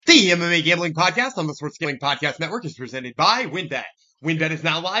The MMA Gambling Podcast on the Sports Gambling Podcast Network is presented by WynnBET. WynnBET is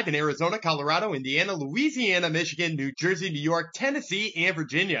now live in Arizona, Colorado, Indiana, Louisiana, Michigan, New Jersey, New York, Tennessee, and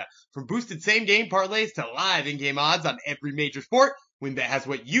Virginia. From boosted same-game parlays to live in-game odds on every major sport, WynnBET has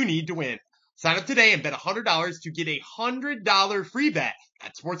what you need to win. Sign up today and bet $100 to get a $100 free bet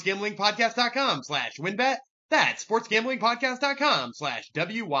at sportsgamblingpodcast.com/WynnBET. That's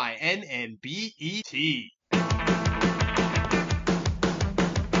sportsgamblingpodcast.com/WYNNBET.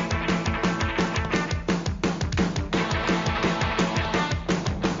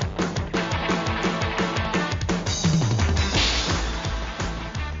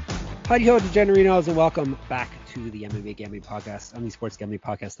 Howdy ho, degenerinos, and welcome back to the MMA Gambling Podcast on the Sports Gambling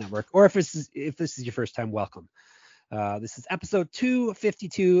Podcast Network. Or if this is your first time, welcome. This is episode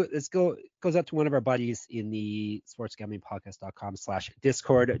 252. This goes out to one of our buddies in the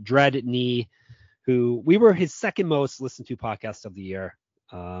sportsgamblingpodcast.com/Discord, Dread Knee, who we were his second most listened to podcast of the year.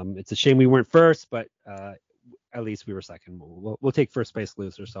 It's a shame we weren't first, but at least we were second. We'll take first place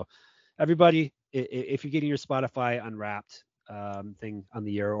loser. So everybody, if you're getting your Spotify Unwrapped thing on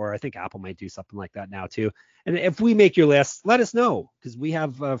the year, or I think Apple might do something like that now too. And if we make your list, let us know, because we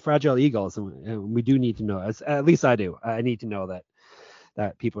have fragile egos, and we do need to know. At least I do. I need to know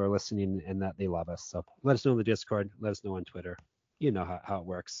that people are listening and that they love us. So let us know in the Discord. Let us know on Twitter. You know how it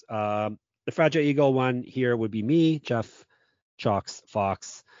works. The fragile ego one here would be me, Jeff Chalks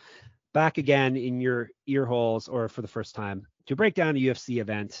Fox, back again in your ear holes, or for the first time, to break down a UFC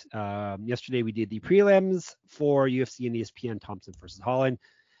event. Yesterday we did the prelims for UFC and ESPN Thompson versus Holland.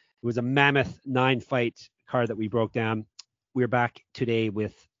 It was a mammoth 9-fight card that we broke down. We're back today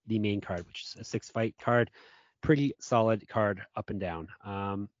with the main card, which is a 6-fight card. Pretty solid card up and down.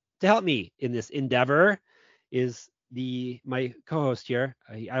 To help me in this endeavor is my co-host here.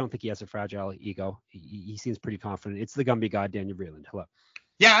 I don't think he has a fragile ego. He seems pretty confident. It's the Gumby God, Daniel Vreeland. Hello.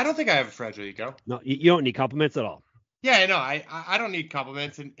 Yeah, I don't think I have a fragile ego. No, you don't need compliments at all. Yeah, no, I don't need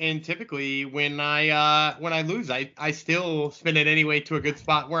compliments, and typically when I lose, I still spin it anyway to a good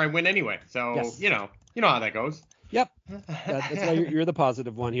spot where I win anyway. So yes. you know how that goes. Yep, that's why you're the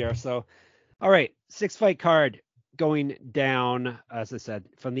positive one here. So, all right, 6-fight card going down, as I said,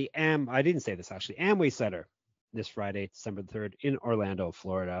 from the I didn't say this actually, Amway Center this Friday, December 3rd in Orlando,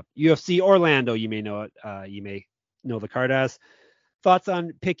 Florida. UFC Orlando, you may know it. You may know the card as. Thoughts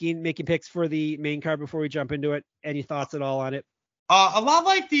on making picks for the main card before we jump into it? Any thoughts at all on it? A lot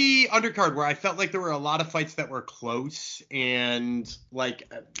like the undercard, where I felt like there were a lot of fights that were close, and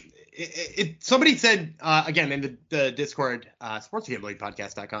like somebody said again in the Discord,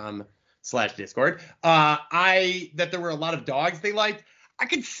 sportsgamblingpodcast.com/Discord, that there were a lot of dogs they liked. I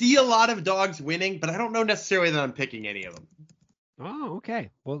could see a lot of dogs winning, but I don't know necessarily that I'm picking any of them. Oh,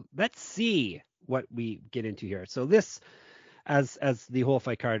 okay. Well, let's see what we get into here. So this, as the whole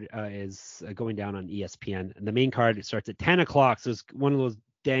fight card is going down on ESPN, and the main card starts at 10 o'clock. So it's one of those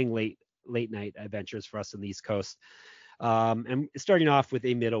dang late night adventures for us on the East Coast. And starting off with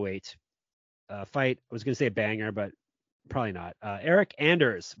a middleweight fight. I was going to say a banger, but probably not. Eryk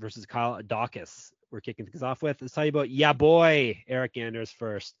Anders versus Kyle Daukaus. We're kicking things off with. Let's tell you about boy, Eryk Anders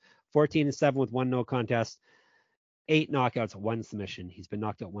first. 14-7 with 1 no contest. 8 knockouts, 1 submission. He's been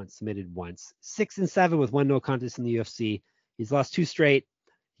knocked out once, submitted once. 6-7 with 1 no contest in the UFC. He's lost 2 straight.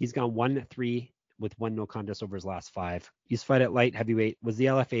 He's gone 1-3 with 1 no contest over his last 5. He's fight at light heavyweight, was the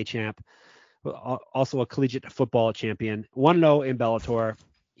LFA champ, also a collegiate football champion. 1-0 in Bellator.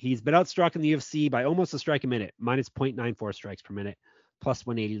 He's been outstruck in the UFC by almost a strike a minute, minus 0.94 strikes per minute, plus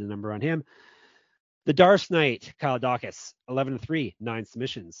 180 the number on him. The Darce Knight, Kyle Daukaus, 11-3, 9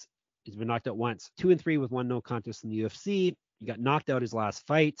 submissions. He's been knocked out once, 2-3 with 1 no contest in the UFC. He got knocked out his last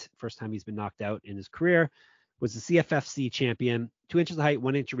fight. First time he's been knocked out in his career. Was the CFFC champion, 2 inches of height,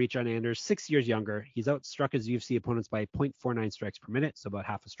 1 inch of reach on Anders, 6 years younger. He's outstruck his UFC opponents by 0.49 strikes per minute, so about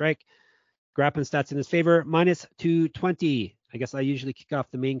half a strike. Grappling stats in his favor, minus 220. I guess I usually kick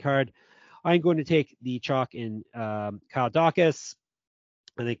off the main card. I'm going to take the chalk in Kyle Daukaus.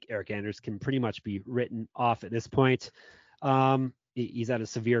 I think Eryk Anders can pretty much be written off at this point. He's at a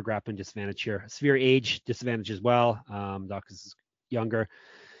severe grappling disadvantage here. Severe age disadvantage as well. Daukaus is younger.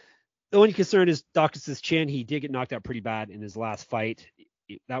 The only concern is Daukaus' chin. He did get knocked out pretty bad in his last fight.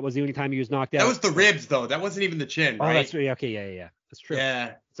 That was the only time he was knocked out. That was the ribs, though. That wasn't even the chin, right? Oh, that's right. Okay, yeah. That's true.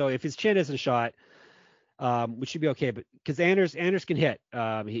 Yeah. So if his chin isn't shot, we should be okay. But because Anders can hit.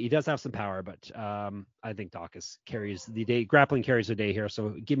 He does have some power, but I think Daukaus carries the day. Grappling carries the day here. So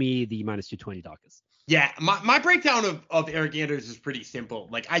give me the minus 220 Daukaus. Yeah, my breakdown of Eryk Anders is pretty simple.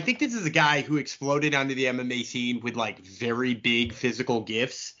 Like, I think this is a guy who exploded onto the MMA scene with like very big physical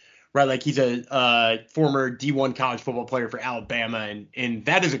gifts, right? Like he's a former D1 college football player for Alabama, and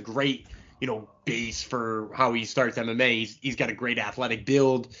that is a great, base for how he starts MMA. He's got a great athletic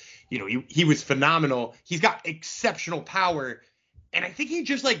build. He was phenomenal. He's got exceptional power, and I think he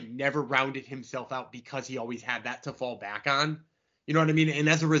just like never rounded himself out because he always had that to fall back on. You know what I mean? And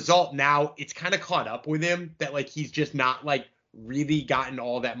as a result, now it's kind of caught up with him that like he's just not like really gotten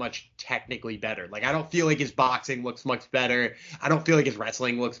all that much technically better. Like I don't feel like his boxing looks much better. I don't feel like his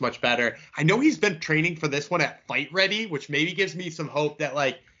wrestling looks much better. I know he's been training for this one at Fight Ready, which maybe gives me some hope that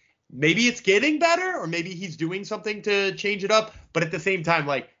like maybe it's getting better or maybe he's doing something to change it up. But at the same time,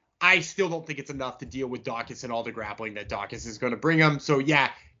 like I still don't think it's enough to deal with Daukaus and all the grappling that Daukaus is going to bring him. So yeah,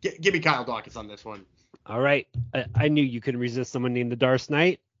 give me Kyle Daukaus on this one. All right. I knew you couldn't resist someone named the Darce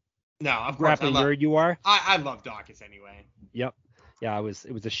Knight. No, of course. Grappling nerd you are. I love Daukaus anyway. Yep. Yeah, it was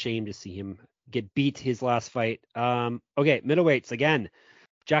a shame to see him get beat his last fight. Okay, middleweights again.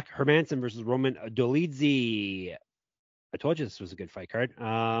 Jack Hermansson versus Roman Dolidze. I told you this was a good fight card.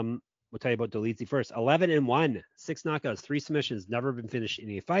 We'll tell you about Dolidze first. 11-1, 6 knockouts, 3 submissions, never been finished in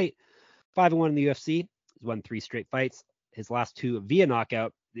a fight. 5-1 in the UFC. He's won 3 straight fights. His last 2 via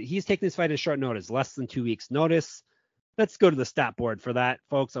knockout. He's taking this fight at short notice, less than 2 weeks notice. Let's go to the stat board for that,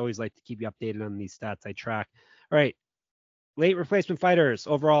 folks. I always like to keep you updated on these stats I track. All right. Late replacement fighters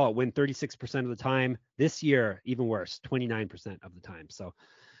overall win 36% of the time. This year, even worse, 29% of the time. So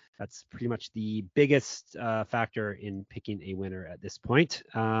that's pretty much the biggest factor in picking a winner at this point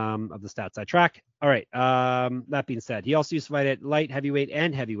of the stats I track. All right. That being said, he also used to fight at light, heavyweight,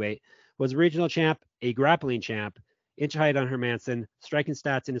 and heavyweight. Was a regional champ, a grappling champ, inch height on Hermansson, striking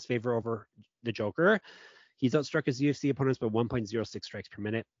stats in his favor over the Joker. He's outstruck his UFC opponents by 1.06 strikes per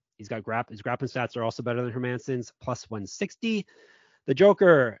minute. He's got his grappling stats are also better than Hermansson's, plus 160. The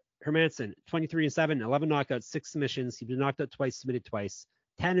Joker, Hermansson, 23-7, 11 knockouts, 6 submissions. He's been knocked out twice, submitted twice,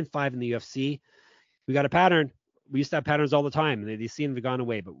 10-5 in the UFC. We got a pattern. We used to have patterns all the time. They seem to have gone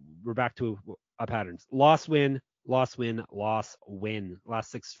away, but we're back to a pattern. Loss, win, loss, win, loss, win.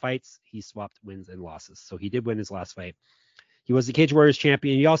 Last 6 fights, he swapped wins and losses. So he did win his last fight. He was the Cage Warriors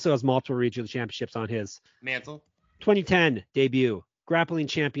champion. He also has multiple regional championships on his mantle. 2010 debut. Grappling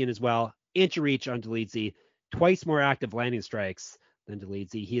champion as well. Inch of reach on Dolidze. Twice more active landing strikes than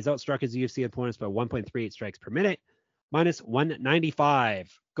Dolidze. He has outstruck his UFC opponents by 1.38 strikes per minute. Minus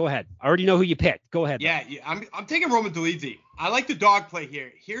 195. Go ahead. I already know who you picked. Go ahead. Yeah, I'm taking Roman Dolidze. I like the dog play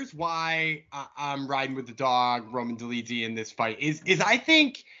here. Here's why I'm riding with the dog, Roman Dolidze, in this fight. Is I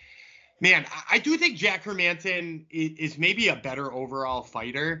think, man, I do think Jack Hermansson is maybe a better overall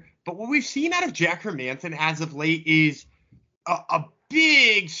fighter. But what we've seen out of Jack Hermansson as of late is a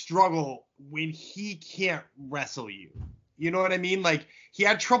big struggle when he can't wrestle you. You know what I mean? Like, he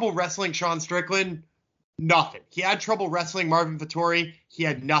had trouble wrestling Sean Strickland. Nothing. He had trouble wrestling Marvin Vettori. He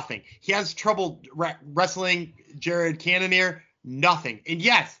had nothing. He has trouble wrestling Jared Cannonier. Nothing. And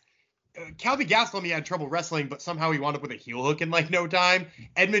yes, Calvin Gastelum, he had trouble wrestling, but somehow he wound up with a heel hook in like no time.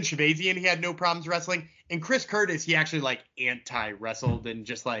 Edmund Shavazian, he had no problems wrestling. And Chris Curtis, he actually like anti-wrestled and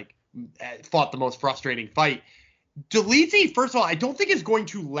just like fought the most frustrating fight. Dolidze, first of all, I don't think is going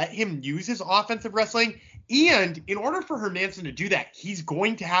to let him use his offensive wrestling. And in order for Hermansson to do that, he's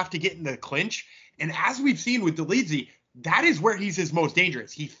going to have to get in the clinch. And as we've seen with Dolidze, that is where he's his most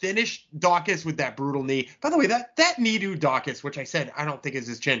dangerous. He finished Daukaus with that brutal knee. By the way, that knee to Daukaus, which I said I don't think is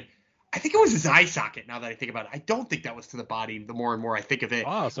his chin. I think it was his eye socket now that I think about it. I don't think that was to the body the more and more I think of it.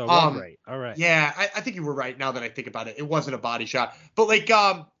 Oh, so it was right. All right. Yeah, I think you were right now that I think about it. It wasn't a body shot. But, like,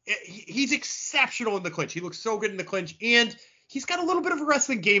 he's exceptional in the clinch. He looks so good in the clinch. And he's got a little bit of a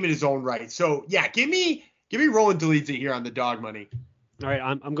wrestling game in his own right. So, yeah, give me Roland Dolidze here on the dog money. All right,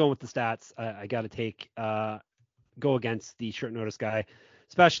 I'm going with the stats. I got to go against the short notice guy,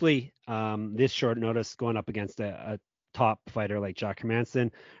 especially this short notice going up against a top fighter like Jack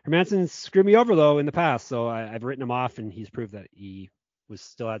Hermansson. Hermansson's screwed me over though in the past, so I've written him off, and he's proved that he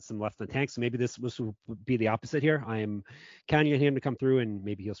still had some left in the tank. So maybe this will be the opposite here. I am counting on him to come through, and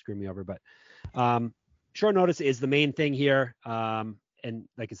maybe he'll screw me over. But short notice is the main thing here. And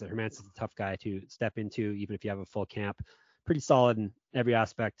like I said, Hermansson's a tough guy to step into, even if you have a full camp. Pretty solid in every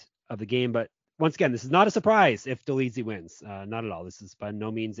aspect of the game. But once again, this is not a surprise if Dolidze wins. Not at all. This is by no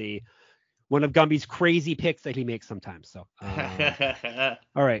means one of Gumby's crazy picks that he makes sometimes. So,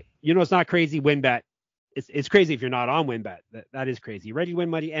 all right. It's not crazy. WinBet. It's crazy if you're not on WinBet. That is crazy. Ready to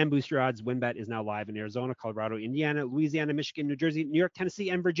win money and boost your odds. WinBet is now live in Arizona, Colorado, Indiana, Louisiana, Michigan, New Jersey, New York, Tennessee,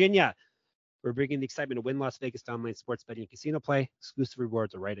 and Virginia. We're bringing the excitement of Win Las Vegas to online sports betting and casino play. Exclusive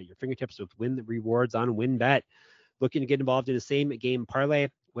rewards are right at your fingertips with Win Rewards on WinBet. Looking to get involved in a same game parlay?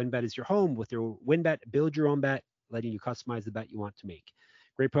 WinBet is your home with your WinBet. Build your own bet, letting you customize the bet you want to make.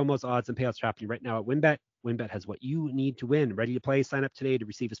 Great promos, odds, and payouts happening right now at WynnBET. WynnBET has what you need to win. Ready to play? Sign up today to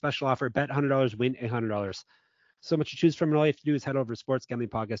receive a special offer. Bet $100, win $100. So much to choose from, and all you have to do is head over to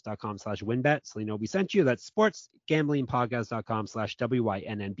sportsgamblingpodcast.com/WynnBET so you know we sent you. That's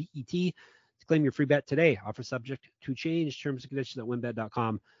sportsgamblingpodcast.com/WYNNBET to claim your free bet today. Offer subject to change. Terms and conditions at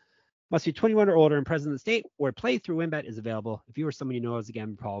WynnBET.com. Must be 21 or older and present in the state where play through WynnBET is available. If you or someone you know has a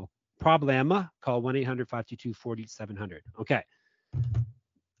gambling problem, call 1-800-522-4700. Okay.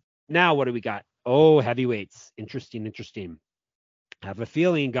 Now what do we got? Oh, heavyweights. Interesting. I have a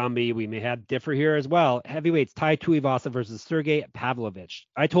feeling, Gumby, we may have differ here as well. Heavyweights, Tai Tuivasa versus Sergey Pavlovich.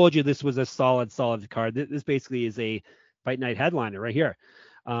 I told you this was a solid card. This basically is a fight night headliner right here.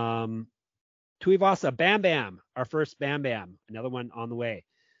 Tuivasa, Bam Bam, our first Bam Bam, another one on the way.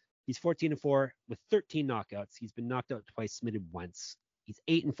 He's 14-4 with 13 knockouts. He's been knocked out twice, submitted once. He's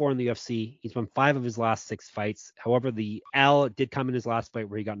 8-4 in the UFC. He's won 5 of his last 6 fights. However, the L did come in his last fight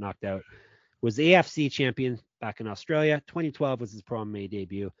where he got knocked out. Was AFC champion back in Australia. 2012 was his pro MMA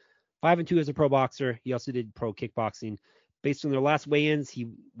debut. 5-2 as a pro boxer. He also did pro kickboxing. Based on their last weigh-ins, he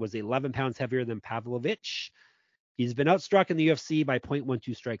was 11 pounds heavier than Pavlovich. He's been outstruck in the UFC by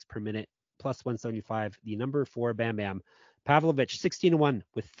 0.12 strikes per minute, plus 175. The number 4 Bam Bam. Pavlovich, 16-1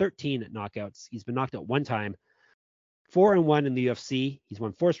 with 13 knockouts. He's been knocked out 1 time. 4-1 in the UFC. He's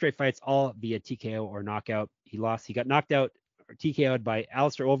won 4 straight fights, all via TKO or knockout. He got knocked out or TKO'd by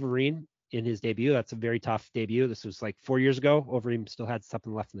Alistair Overeem in his debut. That's a very tough debut. This was like 4 years ago. Overeem still had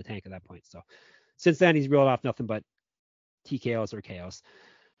something left in the tank at that point. So since then, he's reeled off nothing but TKOs or KOs.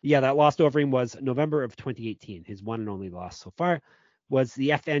 Yeah, that loss to Overeem was November of 2018. His one and only loss so far. Was the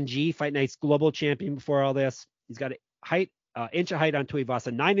FNG, Fight Night's global champion before all this. He's got inch of height on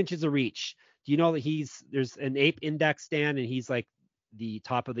Tuivasa, 9 inches of reach. Do you know that there's an ape index, Stan, and he's like the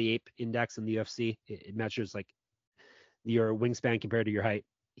top of the ape index in the UFC? It measures like your wingspan compared to your height.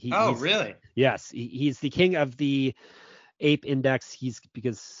 Really? Yes. He's the king of the ape index.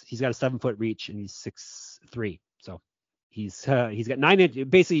 Because he's got a 7-foot reach and he's 6'3". So he's got 9 inches.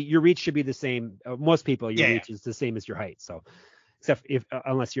 Basically, your reach should be the same. Most people, your reach is the same as your height. So except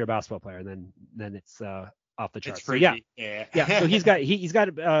unless you're a basketball player, then it's off the charts. It's freaky. So yeah. So he's got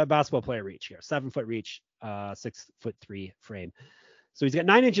a basketball player reach here, 7-foot reach, 6'3" frame. So he's got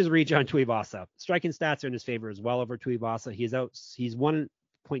 9 inches of reach on Tuivasa. Striking stats are in his favor as well over Tuivasa. He's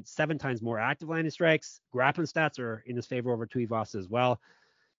 1.7 times more active landing strikes. Grappling stats are in his favor over Tuivasa as well.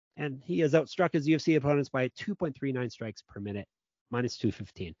 And he has outstruck his UFC opponents by 2.39 strikes per minute, minus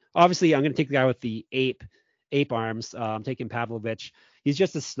 215. Obviously, I'm going to take the guy with the ape arms. I'm taking Pavlovich. He's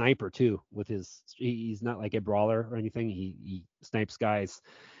just a sniper too. He's not like a brawler or anything. He snipes guys.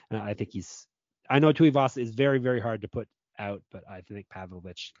 I know Tuivasa is very, very hard to put out, but I think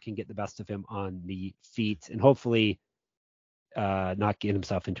Pavlovich can get the best of him on the feet and hopefully not get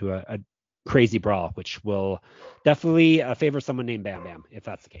himself into a crazy brawl, which will definitely favor someone named Bam Bam if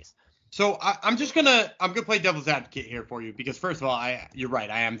that's the case. So I'm gonna play devil's advocate here for you because first of all, you're right.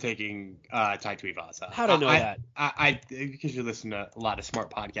 I am taking Tai Tuivasa. How do I know that? Because you listen to a lot of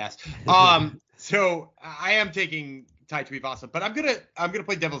smart podcasts. So I am taking Tai Tuivasa, but I'm gonna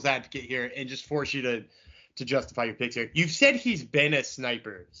play devil's advocate here and just force you to justify your picks here. You've said he's been a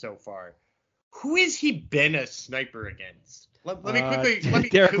sniper so far. Who has he been a sniper against? Let me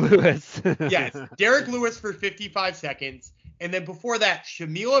Derek Lewis. Yes, Derek Lewis for 55 seconds. And then before that,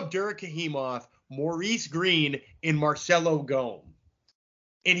 Shamil Abdurakhimov, Maurice Green, and Marcelo Gome.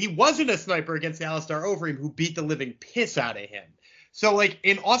 And he wasn't a sniper against Alistair Overeem, who beat the living piss out of him. So,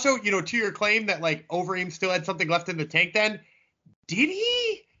 and also, to your claim that, Overeem still had something left in the tank then, did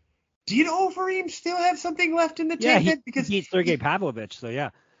he? Did Overeem still have something left in the tank then? Because he beat Sergey Pavlovich, so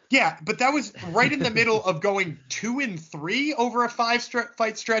yeah. Yeah, but that was right in the middle of going 2-3 over a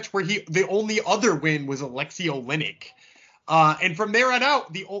 5-fight stretch where the only other win was Alexei Oleinik. And from there on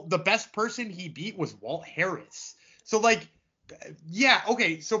out, the best person he beat was Walt Harris. So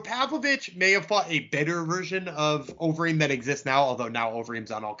okay. So Pavlovich may have fought a better version of Overeem that exists now, although now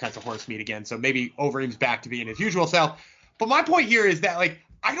Overeem's on all kinds of horse meat again. So maybe Overeem's back to being his usual self. But my point here is that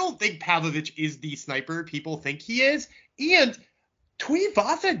I don't think Pavlovich is the sniper people think he is. And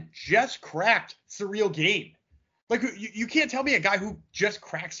Tuivasa just cracked Ciryl Gane. You can't tell me a guy who just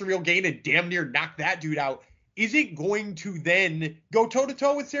cracked Ciryl Gane and damn near knocked that dude out isn't going to then go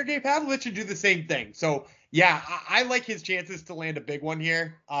toe-to-toe with Sergey Pavlovich and do the same thing. So, yeah, I like his chances to land a big one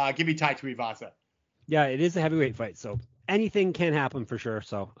here. Give me Tai Tuivasa. Yeah, it is a heavyweight fight, so anything can happen for sure.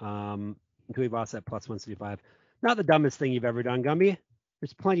 So, Tuivasa at plus 165. Not the dumbest thing you've ever done, Gumby.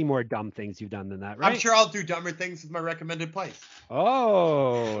 There's plenty more dumb things you've done than that, right? I'm sure I'll do dumber things with my recommended plays.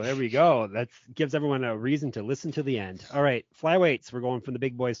 Oh, there we go. That gives everyone a reason to listen to the end. All right, flyweights. We're going from the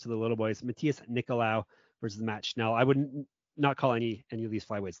big boys to the little boys. Matthias Nicolau versus Matt Schnell. I wouldn't not call any of these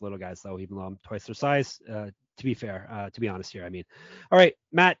flyweights little guys, though, even though I'm twice their size. To be fair, to be honest here, I mean. All right,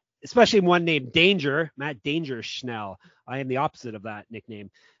 Matt, especially one named Danger, Matt Danger Schnell. I am the opposite of that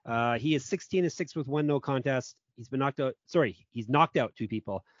nickname. He is 16-6 with 1 no contest. He's knocked out 2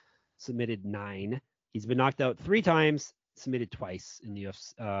 people, submitted 9. He's been knocked out 3 times, submitted twice in the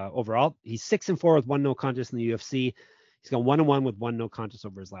UFC. Overall, he's 6-4 with 1 no contest in the UFC. He's gone 1-1 with 1 no contest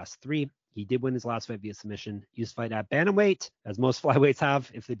over his last 3. He did win his last fight via submission. Used to fight at bantamweight, as most flyweights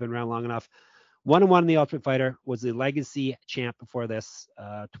have if they've been around long enough. 1-1 in the Ultimate Fighter, was the legacy champ before this.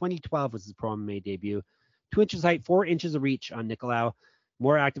 2012 was his pro MMA debut. 2 inches height, 4 inches of reach on Nicolau.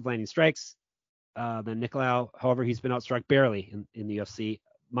 More active landing strikes than Nicolau. However, he's been outstruck barely in the UFC.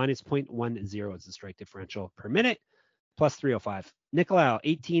 Minus 0.10 is the strike differential per minute. Plus 305. Nicolau,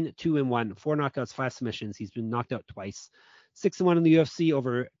 18-2-1, 4 knockouts, 5 submissions. He's been knocked out twice. 6-1 in the UFC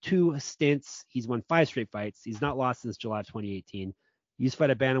over 2 stints. He's won 5 straight fights. He's not lost since July of 2018. Used to fight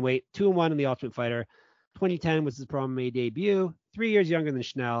at bantamweight. 2-1 in the Ultimate Fighter. 2010 was his pro MMA debut. 3 years younger than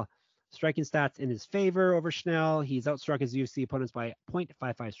Schnell. Striking stats in his favor over Schnell. He's outstruck his UFC opponents by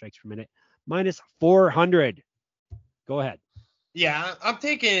 0.55 strikes per minute. Minus 400. Go ahead. Yeah, I'm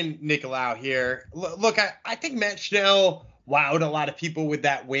taking Nicolau here. Look, I think Matt Schnell wowed a lot of people with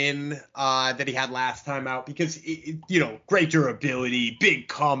that win that he had last time out because, great durability, big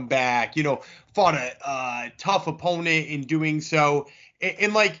comeback, fought a tough opponent in doing so.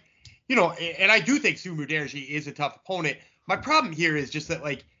 And I do think Sumu Derji is a tough opponent. My problem here is just that,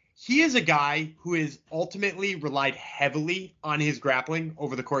 he is a guy who has ultimately relied heavily on his grappling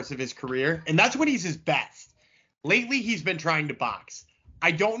over the course of his career, and that's when he's his best. Lately, he's been trying to box.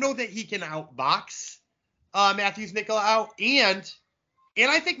 I don't know that he can outbox Matheus Nicolau, and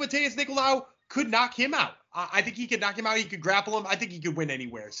I think Matheus Nicolau could knock him out. I think he could knock him out. He could grapple him. I think he could win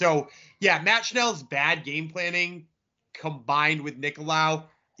anywhere. So, yeah, Matt Schnell's bad game planning combined with Nicolau,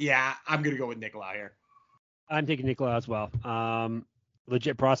 yeah, I'm going to go with Nicolau here. I'm taking Nicolau as well.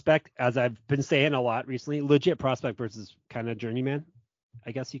 Legit prospect, as I've been saying a lot recently, legit prospect versus kind of journeyman,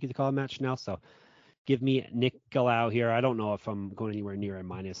 I guess you could call him Matt Schnell. So give me Nicolau here. I don't know if I'm going anywhere near a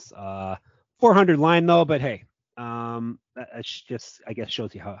minus 400 line though, but hey, that's just, I guess,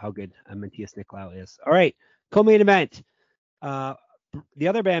 shows you how good Matheus Nicolau is. All right, co-main event. The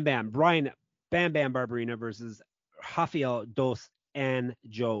other Brian Bam Bam Barberena versus Rafael dos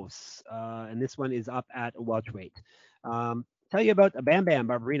Anjos. And this one is up at welterweight. Tell you about Bam Bam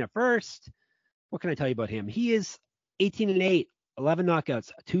Barberena first. What can I tell you about him? He is 18-8, 11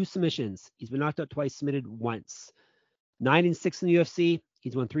 knockouts, 2 submissions. He's been knocked out twice, submitted once. 9-6 in the UFC.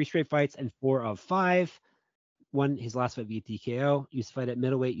 He's won 3 straight fights and 4 of 5. Won his last fight via TKO. Used to fight at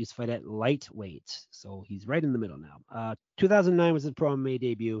middleweight, used to fight at lightweight. So he's right in the middle now. 2009 was his pro MMA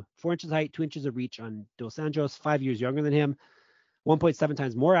debut. 4 inches height, 2 inches of reach on Dos Anjos, 5 years younger than him. 1.7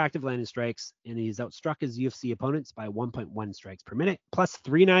 times more active landing strikes, and he's outstruck his UFC opponents by 1.1 strikes per minute, plus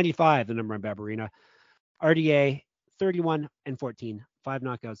 395, the number on Barberena. RDA, 31-14, 5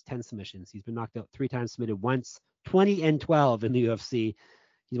 knockouts, 10 submissions. He's been knocked out 3 times, submitted once, 20-12 in the UFC.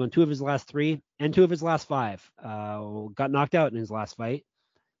 He's won 2 of his last 3 and 2 of his last 5. Got knocked out in his last fight.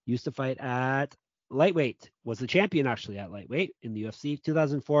 Used to fight at lightweight. Was the champion actually at lightweight in the UFC.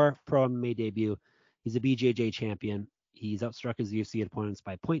 2004 pro MMA debut. He's a BJJ champion. He's outstruck his UFC opponents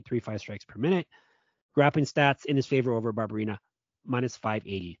by 0.35 strikes per minute. Grappling stats in his favor over Barberena, minus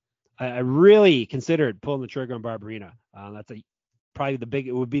 580. I really considered pulling the trigger on Barberena. That's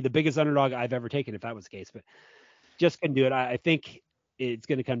it would be the biggest underdog I've ever taken if that was the case, but just couldn't do it. I think it's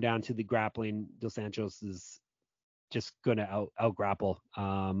going to come down to the grappling. Dos Anjos is just going to out grapple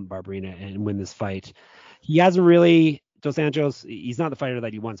Barberena and win this fight. He hasn't really, Dos Anjos, he's not the fighter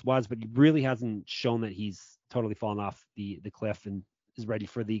that he once was, but he really hasn't shown that he's totally fallen off the cliff and is ready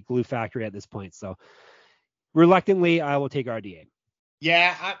for the glue factory at this point. So reluctantly, I will take RDA.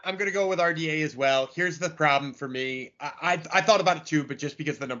 Yeah, I'm going to go with RDA as well. Here's the problem for me. I thought about it too, but just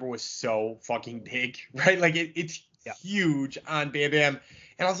because the number was so fucking big, right? It's huge on Bam Bam.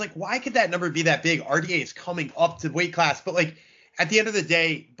 And I was like, why could that number be that big? RDA is coming up to weight class. But at the end of the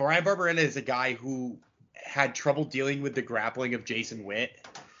day, Brian Barberena is a guy who had trouble dealing with the grappling of Jason Witt.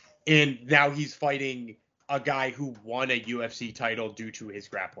 And now he's fighting a guy who won a UFC title due to his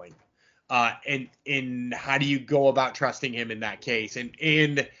grappling. And how do you go about trusting him in that case?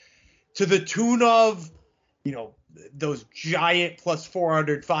 And to the tune of, those giant plus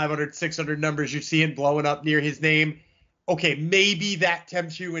 400, 500, 600 numbers you're seeing blowing up near his name, okay, maybe that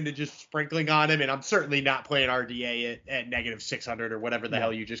tempts you into just sprinkling on him, and I'm certainly not playing RDA at negative 600 or whatever the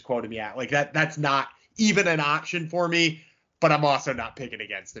hell you just quoted me at. Like that's not even an option for me, but I'm also not picking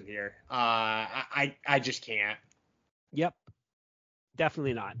against him here. I just can't. Yep.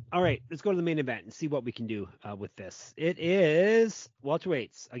 Definitely not. All right, let's go to the main event and see what we can do with this. It is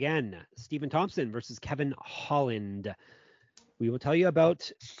welterweights again. Stephen Thompson versus Kevin Holland. We will tell you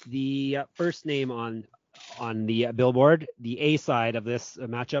about the first name on the billboard, the A side of this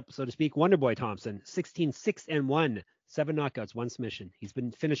matchup, so to speak. Wonderboy Thompson, 16-6-1, 7 knockouts, 1 submission. He's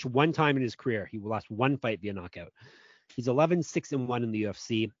been finished 1 time in his career. He lost 1 fight via knockout. He's 11-6-1 in the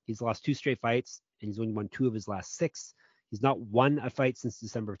UFC. He's lost 2 straight fights, and he's only won 2 of his last 6. He's not won a fight since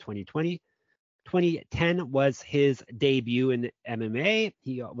December of 2020. 2010 was his debut in MMA.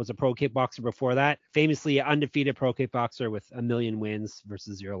 He was a pro kickboxer before that, famously an undefeated pro kickboxer with 1 million wins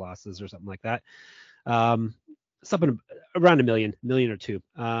versus 0 losses or something like that. Something around a million or 2.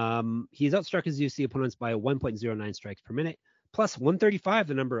 He's outstruck his UFC opponents by 1.09 strikes per minute, plus 135,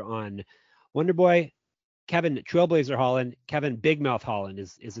 the number on Wonderboy. Kevin Trailblazer Holland, Kevin Big Mouth Holland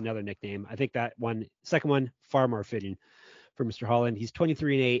is another nickname. I think that second one, far more fitting for Mr. Holland. He's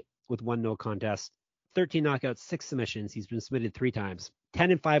 23-8 with 1 no contest, 13 knockouts, 6 submissions. He's been submitted 3 times,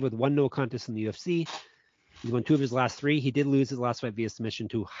 10-5 with 1 no contest in the UFC. He's won 2 of his last 3. He did lose his last fight via submission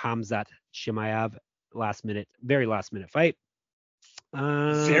to Khamzat Chimaev, very last minute fight.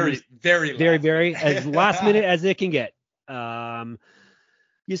 Very as last minute as it can get.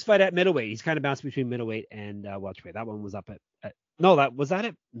 He used to fight at middleweight. He's kind of bounced between middleweight and welterweight. That one was up at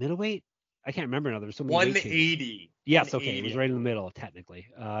middleweight? I can't remember now. There's so many 180. Yes, okay. It was right in the middle, technically.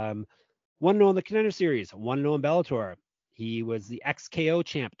 1-0 in the Contender Series, 1-0 in Bellator. He was the XKO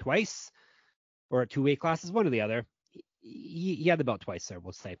champ twice, or 2 weight classes, one or the other. He had the belt twice there,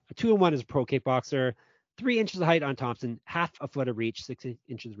 we'll say. A 2-1 as a pro kickboxer, 3 inches of height on Thompson, half a foot of reach, 6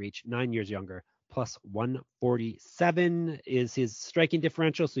 inches reach, 9 years younger, plus 147 is his striking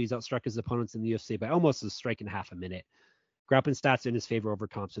differential, so he's outstruck his opponents in the UFC by almost a strike and half a minute. Grappling stats in his favor over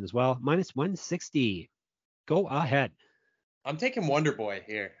Thompson as well, minus 160. Go ahead. I'm taking Wonderboy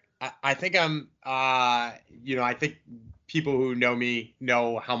here. I think I think people who know me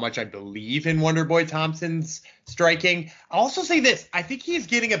know how much I believe in Wonderboy Thompson's striking. I'll also say this. I think he's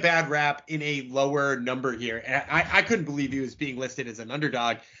getting a bad rap in a lower number here. And I couldn't believe he was being listed as an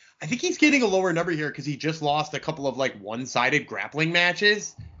underdog. I think he's getting a lower number here because he just lost a couple of one-sided grappling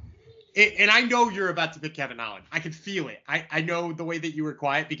matches. And I know you're about to pick Kevin Holland. I can feel it. I know the way that you were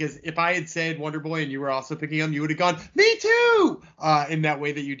quiet, because if I had said Wonderboy and you were also picking him, you would have gone, me too, in that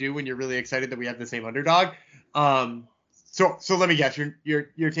way that you do when you're really excited that we have the same underdog. So let me guess,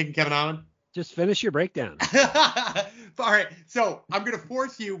 you're taking Kevin Holland? Just finish your breakdown. All right. So I'm going to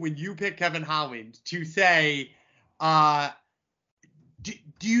force you, when you pick Kevin Holland, to say, do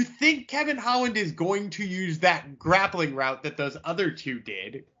you think Kevin Holland is going to use that grappling route that those other 2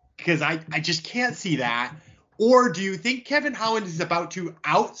 did? Because I just can't see that. Or do you think Kevin Holland is about to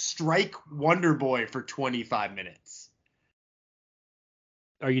outstrike Wonderboy for 25 minutes?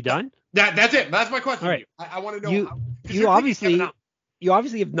 Are you done? That's it. That's my question. All right. I want to know. You obviously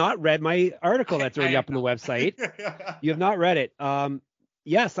have not read my article that's already up on the website. You have not read it.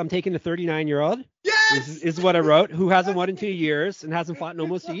 Yes, I'm taking a 39-year-old. Yes! Is what I wrote, who hasn't won in 2 years and hasn't fought in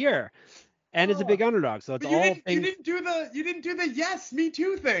almost a year. And it's a big underdog, so it's all things. You didn't do the yes, me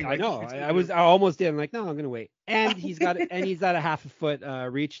too thing. I know. I almost did. I'm like, no, I'm gonna wait. And he's got a half a foot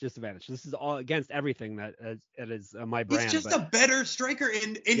reach disadvantage. This is all against everything that is my brand. He's just a better striker,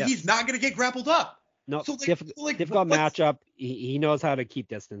 and yes. He's not gonna get grappled up. No, so difficult matchup. He knows how to keep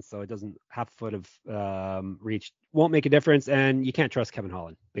distance, so it doesn't half a foot of reach won't make a difference. And you can't trust Kevin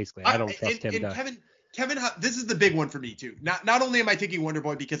Holland. Basically, I don't trust him. Kevin, this is the big one for me too. Not only am I taking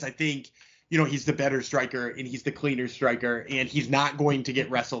Wonderboy because I think, he's the better striker and he's the cleaner striker and he's not going to get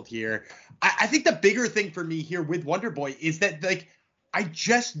wrestled here. I think the bigger thing for me here with Wonderboy is that, I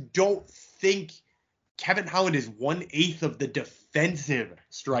just don't think Kevin Holland is 1/8 of the defensive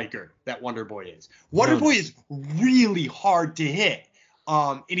striker that Wonderboy is. Wonderboy is really hard to hit.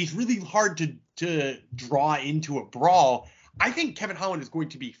 And he's really hard to draw into a brawl. I think Kevin Holland is going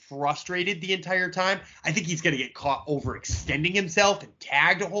to be frustrated the entire time. I think he's going to get caught overextending himself and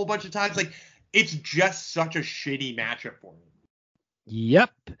tagged a whole bunch of times. It's just such a shitty matchup for him.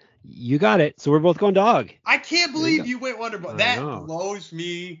 Yep. You got it. So we're both going dog. I can't believe you went Wonderboy. That blows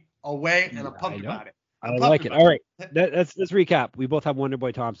me away, and I'm pumped about it. I like it. All right. Let's recap. We both have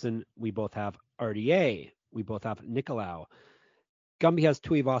Wonderboy Thompson. We both have RDA. We both have Nicolau. Gumby has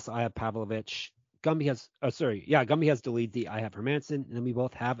Tuivasa. I have Pavlovich. Gumby has Dolidze. I have Hermanson, and then we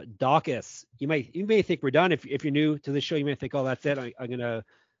both have Dawkins. You may think we're done. If you're new to this show, you may think, oh, that's it.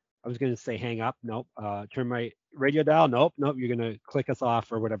 I was gonna say hang up. Nope. Turn my radio dial. Nope. You're gonna click us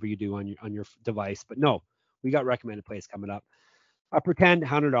off or whatever you do on your device. But no, we got recommended plays coming up. I pretend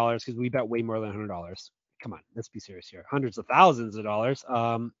 $100 because we bet way more than $100. Come on, let's be serious here. Hundreds of thousands of dollars.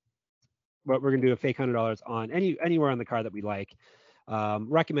 But we're gonna do a fake $100 on anywhere on the card that we like.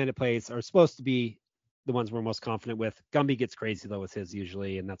 Recommended plays are supposed to be the ones we're most confident with. Gumby gets crazy though with his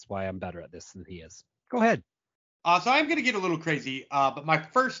usually, and that's why I'm better at this than he is. Go ahead. So I'm going to get a little crazy, but my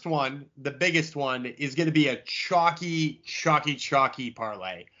first one, the biggest one, is going to be a chalky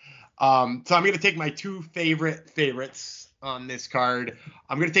parlay. So I'm going to take my two favorites on this card.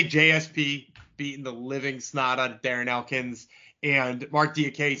 I'm going to take JSP beating the living snot out of Darren Elkins, and Mark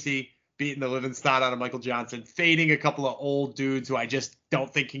Diakese beating the living snot out of Michael Johnson, fading a couple of old dudes who I just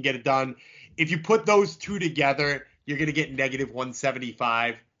don't think can get it done. If you put those two together, you're going to get negative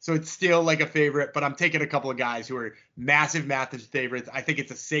 175. So it's still like a favorite, but I'm taking a couple of guys who are massive favorites. I think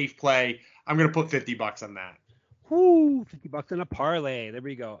it's a safe play. I'm going to put $50 on that. Whoo, $50 on a parlay. There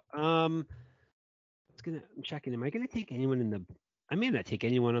we go. I'm checking. Am I going to take anyone I may not take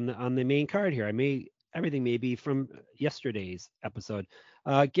anyone on the main card here. Everything may be from yesterday's episode.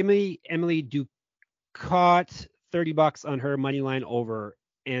 Give me Emily Ducote, $30 on her money line over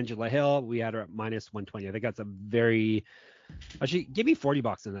Angela Hill. We had her at minus 120. I think that's a very Actually, give me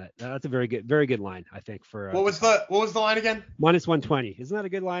 $40 on that. That's a very good line, I think. For what was the line again? Minus 120. Isn't that a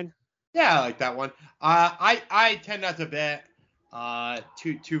good line? Yeah, I like that one. I tend not to bet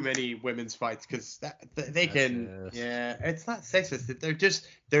too many women's fights because they can. Yeah, it's not sexist.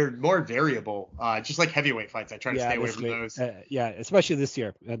 They're more variable. Just like heavyweight fights, I try to stay away from those. Yeah, especially this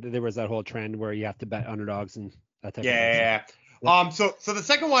year. There was that whole trend where you have to bet underdogs and that type of thing. Yeah. So the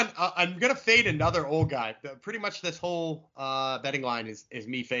second one, I'm gonna fade another old guy. Pretty much this whole betting line is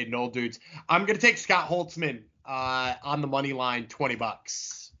me fading old dudes. I'm gonna take Scott Holtzman on the money line,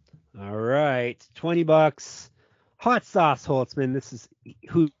 $20. All right, $20. Hot sauce Holtzman. This is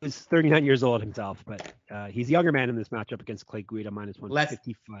who's 39 years old himself, but he's a younger man in this matchup against Clay Guida, minus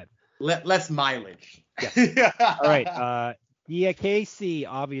 155. Less mileage. Yeah. All right. Diakese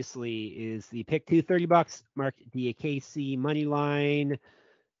obviously is the pick two, $30. Mark Diakese money line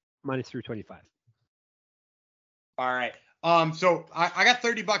minus 325. All right. So I got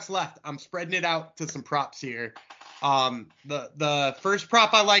 $30 left. I'm spreading it out to some props here. The first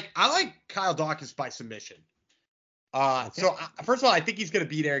prop I like Kyle Dawkins by submission. Okay. So first of all, I think he's going to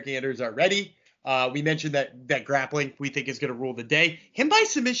beat Eric Anders already. We mentioned that grappling we think is going to rule the day. Him by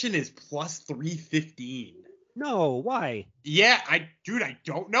submission is plus 315. No, why? Yeah, I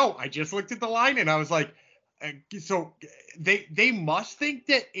don't know. I just looked at the line and I was like, so they must think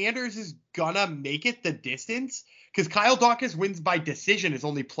that Anders is gonna make it the distance because Kyle Dawkins wins by decision is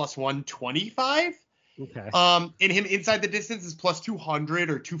only plus 125. Okay. And him inside the distance is plus 200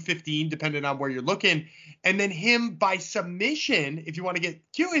 or 215 depending on where you're looking, and then him by submission, if you want to get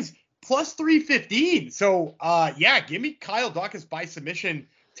cute, is plus 315. So yeah, give me Kyle Dawkins by submission,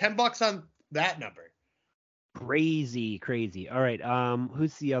 $10 on that number. Crazy. All right.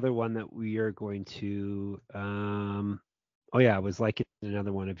 Who's the other one that we are going to? It was like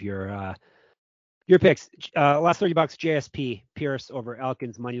another one of your picks. Last $30, JSP Pierce over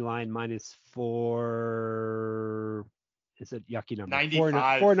Elkins money line minus 4. Is it yucky number?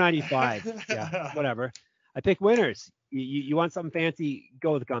 495. Yeah, whatever. I pick winners. You want something fancy?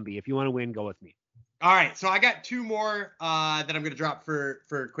 Go with Gumby. If you want to win, go with me. All right, so I got two more that I'm going to drop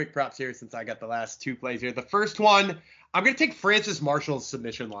for quick props here since I got the last two plays here. The first one, I'm going to take Francis Marshall's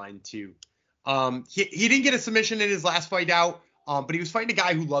submission line too. He didn't get a submission in his last fight out, but he was fighting a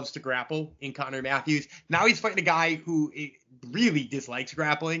guy who loves to grapple in Connor Matthews. Now he's fighting a guy who really dislikes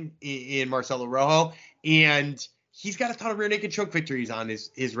grappling in Marcelo Rojo, and he's got a ton of rear naked choke victories on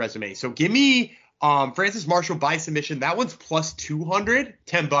his resume. So give me Francis Marshall by submission. That one's plus 200,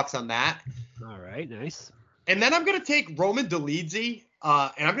 $10 on that. All right, nice. And then I'm going to take Roman Dolidze,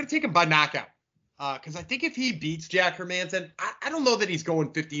 and I'm going to take him by knockout. Because I think if he beats Jack Hermanson, I don't know that he's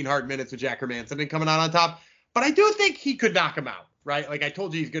going 15 hard minutes with Jack Hermanson and coming out on top, but I do think he could knock him out, right? Like I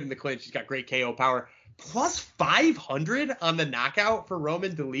told you, he's good in the clinch. He's got great KO power. Plus 500 on the knockout for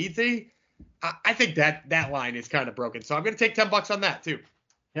Roman Dolidze. I think that line is kind of broken. So I'm going to take $10 on that too.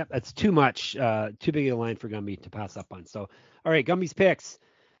 Yep, that's too much. Too big a line for Gumby to pass up on. So, all right, Gumby's picks.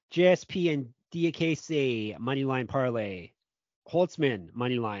 JSP and Diakese money line parlay. Holtzman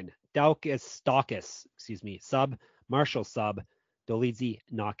money line. Dawkins, sub. Marshall sub. Dolidze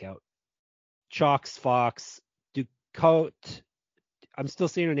knockout. Chalks Fox. Ducote. I'm still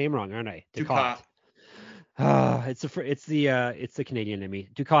saying her name wrong, aren't I? Ducote. It's the Canadian in me.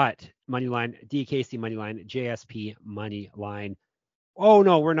 Ducat money line, DKC money line, JSP money line. Oh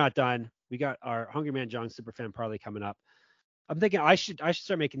no, we're not done. We got our Hungry Man Jong Superfan parlay coming up. I'm thinking I should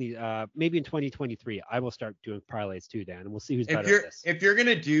start making these. Maybe in 2023, I will start doing parlays too, Dan, and we'll see who's better at this. If you're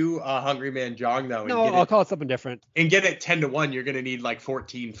gonna do a Hungry Man Jong though, no, I'll call it something different. And get it 10-1, you're gonna need like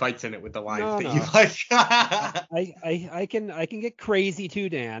 14 fights in it with the lines No. you like. I can get crazy too,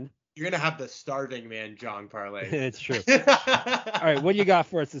 Dan. You're gonna have the starving man Jong parlay. It's true. All right, what do you got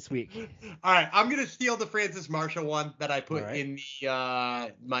for us this week? All right, I'm gonna steal the Francis Marshall one that I put right. in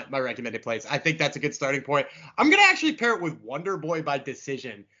the my recommended plays. I think that's a good starting point. I'm gonna actually pair it with Wonder Boy by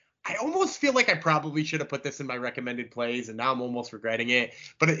decision. I almost feel like I probably should have put this in my recommended plays, and now I'm almost regretting it.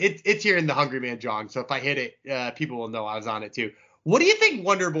 But it's here in the Hungry Man Jong, so if I hit it, people will know I was on it too. What do you think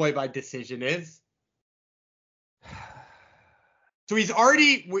Wonder Boy by decision is? So we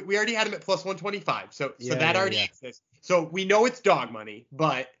already had him at plus 125. So that already exists. So we know it's dog money,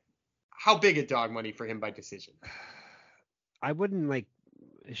 but how big a dog money for him by decision? I wouldn't like.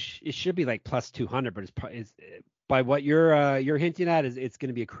 It should be like plus 200, but it's by what you're hinting at is it's going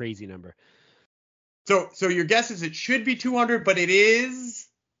to be a crazy number. So your guess is it should be 200, but it is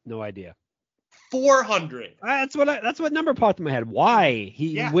no idea. 400. That's what number popped in my head. Why?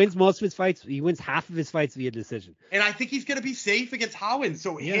 He wins most of his fights. He wins half of his fights via decision. And I think he's going to be safe against Howin.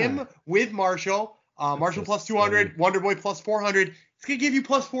 So him with Marshall, Marshall plus 200, Wonder Boy plus 400. It's going to give you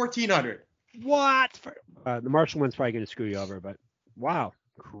plus 1,400. What? The Marshall one's probably going to screw you over, but wow.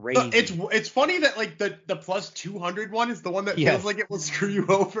 Crazy. It's funny that like the plus 200 one is the one that feels like it will screw you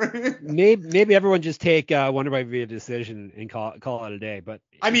over. maybe everyone just take Wonder Boy via decision and call it a day. But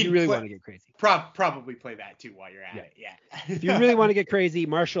I mean, if you really want to get crazy, probably play that too while you're at it. Yeah. If you really want to get crazy,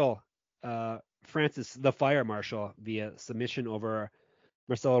 Marshall, Francis the Fire Marshall via submission over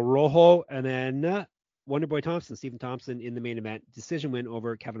Marcelo Rojo, and then Wonder Boy Stephen Thompson in the main event decision win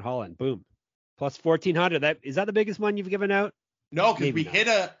over Kevin Holland. Boom, plus 1,400. Is that the biggest one you've given out? No, because we hit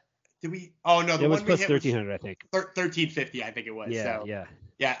a. Did we? Oh no, the it was one plus we hit 1,300, I think. 1,350, I think it was. Yeah, so, yeah.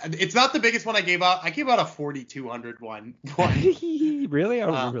 It's not the biggest one I gave out. I gave out a 4,200 one. Really? I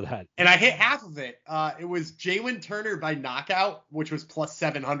don't remember that. And I hit half of it. It was Jalen Turner by knockout, which was plus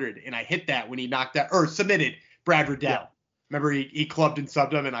 700, and I hit that when he knocked out or submitted Brad Riddell. Yep. Remember he clubbed and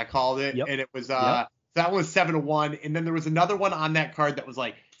subbed him, and I called it, and it was that one was 7-1, and then there was another one on that card that was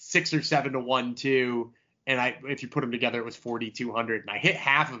like 6 or 7-1 too. And if you put them together, it was 4,200, and I hit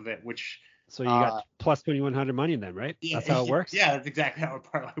half of it, which. So you got plus 2,100 money then, right? Yeah, that's how it works. Yeah, that's exactly how it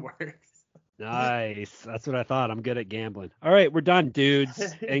probably works. Nice. That's what I thought. I'm good at gambling. All right, we're done, dudes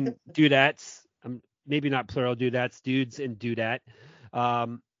and dudettes. Maybe not plural dudettes, dudes and dudette.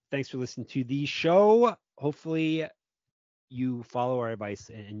 Thanks for listening to the show. Hopefully you follow our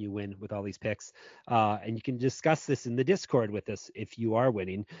advice and you win with all these picks. And you can discuss this in the Discord with us if you are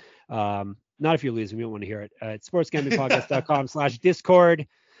winning. Not if you're losing. We don't want to hear it. It's sportsgamblingpodcast.com/Discord.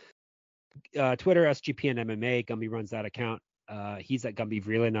 Twitter, SGPN MMA. Gumby runs that account. He's at Gumby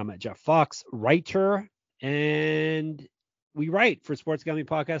Vreeland. I'm at Jeff Fox, writer. And we write for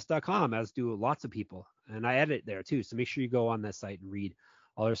sportsgamblingpodcast.com, as do lots of people. And I edit there too. So make sure you go on that site and read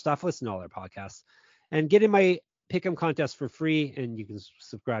all our stuff, listen to all our podcasts, and get in my Pick'em contest for free. And you can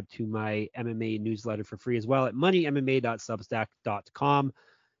subscribe to my MMA newsletter for free as well at moneymma.substack.com.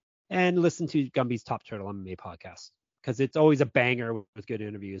 And listen to Gumby's Top Turtle MMA podcast, because it's always a banger with good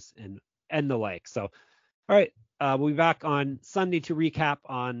interviews and the like. So, all right, we'll be back on Sunday to recap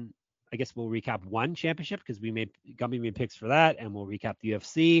on, I guess we'll recap one championship because Gumby made picks for that, and we'll recap the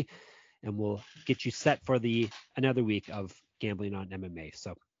UFC, and we'll get you set for another week of gambling on MMA.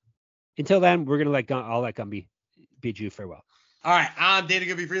 So until then, we're gonna I'll let Gumby bid you farewell. All right, I'm Dana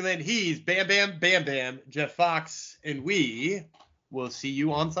Gumby Vreeland. He's Bam Bam Bam Bam Jeff Fox, and we will see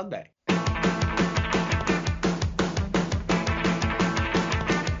you on Sunday.